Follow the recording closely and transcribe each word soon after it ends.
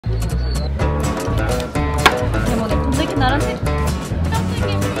並んでる。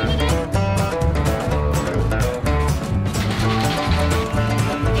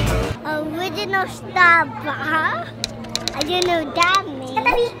Original Starbucks. I don't know what that means.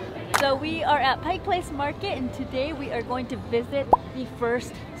 So we are at Pike Place Market and today we are going to visit the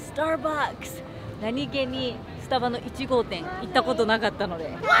first Starbucks. 何気にスタバの1号店行ったことなかったの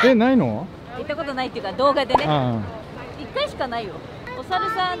で。ないの？行ったことないっていうか動画でね。1回しかないよ。お猿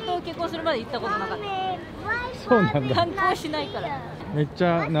さんと結婚するまで行ったことなかった。そうなんだ。観光しないから。めっち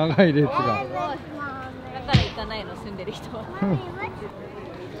ゃ長い列が。だから行かないの、住んでる人は。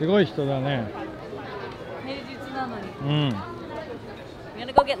すごい人だね。平日なのに。We're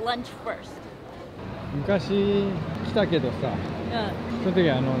gonna go get lunch first. 昔来たけどさ、その時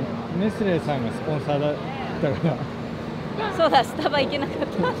ネスレさんがスポンサーだったから。そうだ、スタバ行けなかった。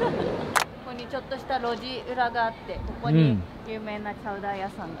ここにちょっとした路地裏があって、ここに有名なチャウダー屋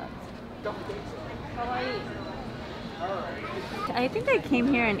さんがある。かわいい。I think I came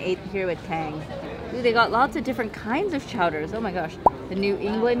here and ate here with Tang. Ooh, they got lots of different kinds of chowders. Oh my gosh. The New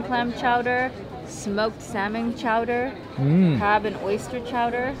England clam chowder, smoked salmon chowder, crab and oyster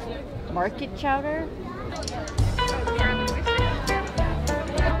chowder, market chowder.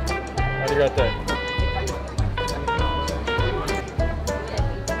 ありがたい。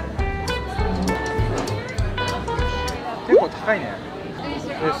結構高いね。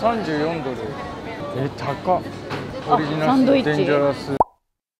34ドル。高っ。オリジナルデンジャラ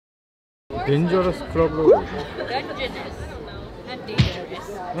スクラブロール。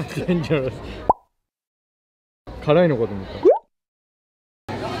デンジャラス。辛いのかと思っ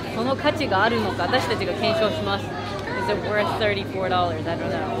た。この価値があるのか私たちが検証します。Is it worth $34? I don't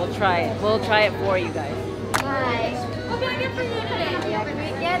know. We'll try it. We'll try it for you guys. Hi. What can I get for you today? Yeah, can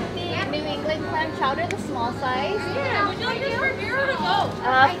we get the New England clam chowder, the small size? Yeah. Would you like this for here or to go?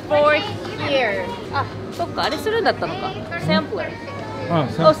 For here. あ、そっか、あれするんだったのか。Sampler.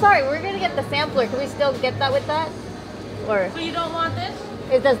 Oh, sorry. We're gonna get the sampler. Can we still get that with that? Or So you don't want this?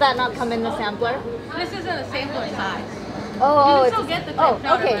 does that not come in the sampler? This isn't a sampler size. Oh, you can still get the clam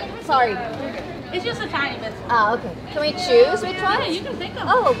chowder, okay. Sorry. It's just a tiny bit. Ah, okay. Can we choose which one? Yeah, you can pick them.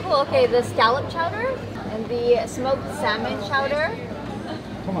 Oh, cool. Okay, the scallop chowder and the smoked salmon chowder.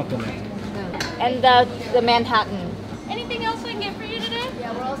 トマトね。And the Manhattan. Anything else I can get for you today?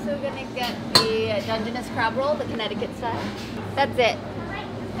 Yeah, we're also gonna get the Dungeness crab roll, the Connecticut style. That's it.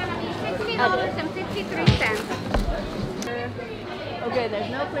 $60.63. Okay, there's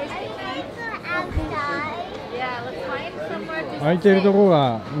no place to eat. Yeah, let's find somewhere to 空いてるとこ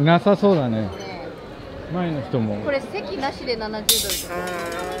がなさそうだね。前の人も。これ席なしで70ドルです。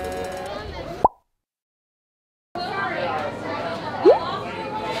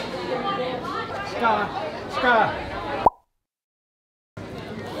鹿。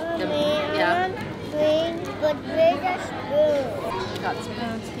Yeah. But where's the spoon? Got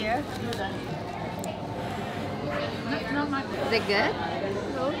spoons here. Is it good?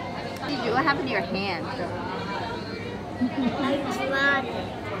 What happened to your hand? I tried.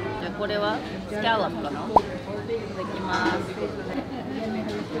 じゃあこれはスキャロップかな。いただきます。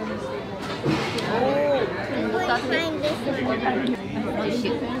Find this one.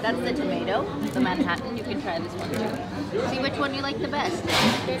 That's the tomato, the Manhattan. You can try this one too. See which one you like the best.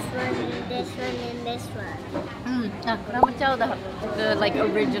 This one, this one, and this one. Clam chowder. The like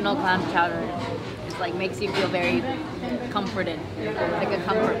original clam chowder is like makes you feel very comforted, like a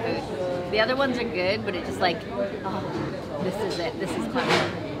comfort food. The other ones are good, but it's just like, oh, this is it. This is clam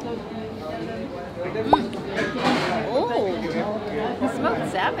chowder. Oh, smoked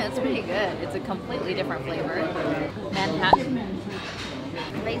salmon. It's pretty good. It's a completely different flavor. Manhattan.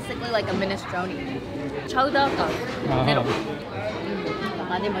 Basically like a minestrone. Chowderか。ゼロ。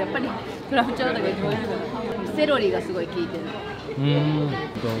まあでもやっぱりクラムチャウダーが一番いいかな。セロリがすごい効いてる。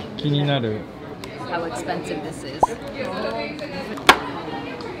気になる。How expensive this is.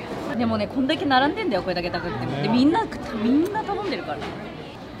 でもね、こんだけ並んでんだよ、これだけ高くても。で、みんな頼んでるから。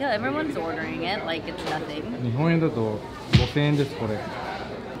Yeah, everyone's ordering it like it's nothing. 日本円だと5000円です、これ。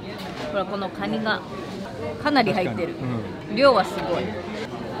ほら、このカニがかなり入ってる。量はすごい。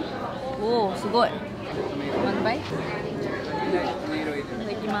おお、すごい。何倍？いた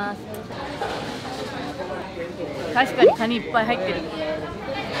だきます。確かにカニいっぱい入ってる。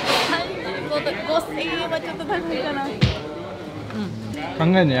5000円はちょっと高いかな。考え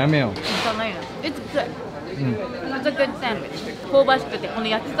るのやめよう。行かないの。It's good. It's a good sandwich. 香ばしくて、この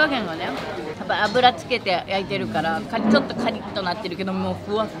焼き加減がね、やっぱ油つけて焼いてるから、ちょっとカリッとなってるけど、もう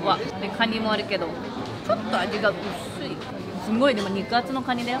ふわふわ。で、カニもあるけど、ちょっと味が薄い。すごい、でも肉厚の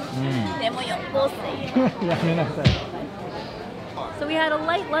カニだよ。でもよ、5000円。やめなさい。So we had a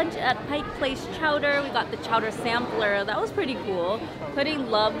light lunch at Pike Place Chowder. We got the chowder sampler. That was pretty cool.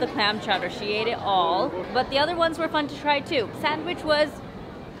 Pudding loved the clam chowder. She ate it all. But the other ones were fun to try too. Sandwich was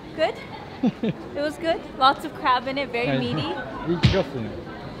good. It was good. Lots of crab in it. Very meaty.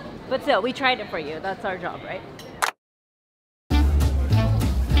 But still, we tried it for you. That's our job, right?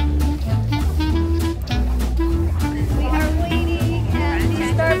 We are waiting at the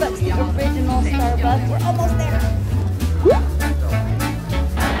Starbucks, the original Starbucks. We're almost there.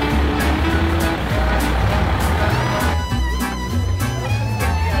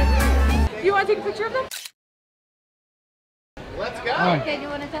 You want to take a picture of them? Let's go. Okay, do you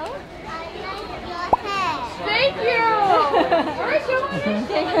want to tell us? Thank you!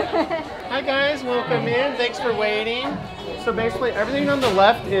 Hi guys, welcome in. Thanks for waiting. So basically everything on the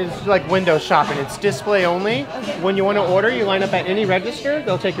left is like window shopping. It's display only. When you want to order, you line up at any register.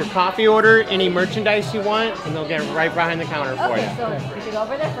 They'll take your coffee order, any merchandise you want, and they'll get right behind the counter for Okay, you. so we should go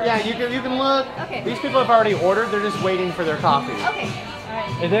over there first. Yeah, you can look. Okay. These people have already ordered. They're just waiting for their coffee. Okay. All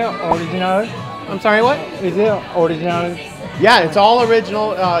right. Is it original? I'm sorry, what? Is it original? Yeah, it's all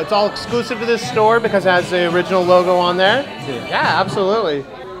original. It's all exclusive to this store because it has the original logo on there. Yeah, absolutely.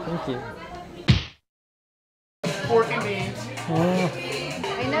 Thank you. Pork and beans.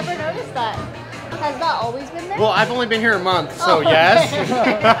 I never noticed that. Has that always been there? Well, I've only been here a month, so yes.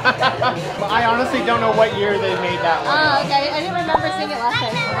 But I honestly don't know what year they made that one. Oh, okay. I didn't remember seeing it last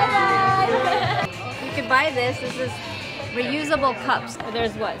time. You can buy this. This is reusable cups.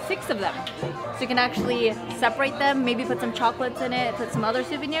 There's what, 6 of them. So you can actually separate them, maybe put some chocolates in it, put some other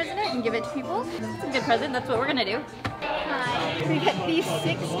souvenirs in it, and give it to people. It's a good present. That's what we're gonna do. We get these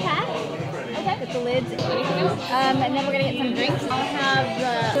 6-pack. Okay. With the lids. And then we're gonna get some drinks. I'll have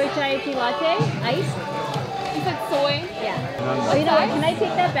the soy chai tea latte, iced. You said soy? Yeah. Oh, you know what? Can I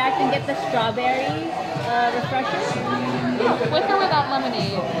take that back and get the strawberry refresher? With or without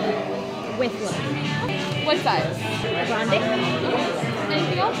lemonade? With lemon. What size? Grande.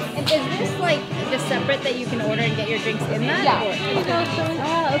 Anything else? And is this like just separate that you can order and get your drinks in that? Yeah. Or-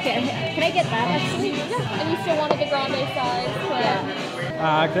 Oh, okay. Can I get that actually? Yeah. And you still wanted the grande size?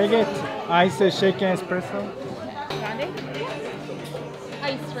 Yeah. Can I get ice shaken espresso? Grande?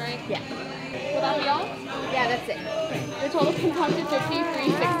 Ice, right? Yeah. Will that be all? Yeah, that's it. The total comes out to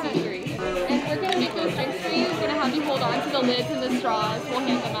 $53.63. And we're going to make those drinks for you. We're going to have you hold on to the lids and the straws. We'll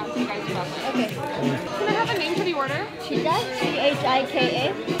hand them out to you guys shortly. Okay. Can I have a name for the order? Chika?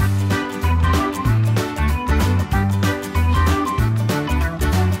 Chika.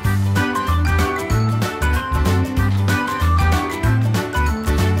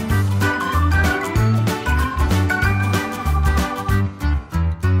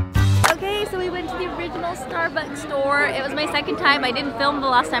 Okay, so we went to the original Starbucks store. It was my second time. I didn't film the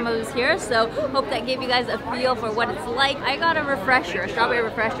last time I was here, so hope that gave you guys a feel for what it's like. I got a refresher, a strawberry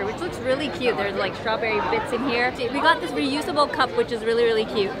refresher, which looks really cute. There's like strawberry bits in here. We got this reusable cup, which is really, really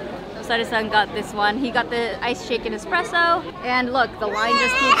cute. Osada-san got this one. He got the ice shaken espresso. And look, the line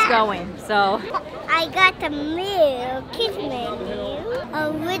just keeps going, so. I got the milk, kids menu,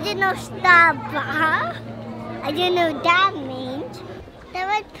 original Starbucks. I don't know what that means. That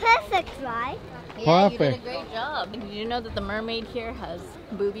was perfect, right? Yeah, you did a Perfect. great job. Did you know that the mermaid here has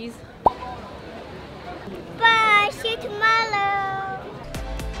boobies? Bye, see you tomorrow.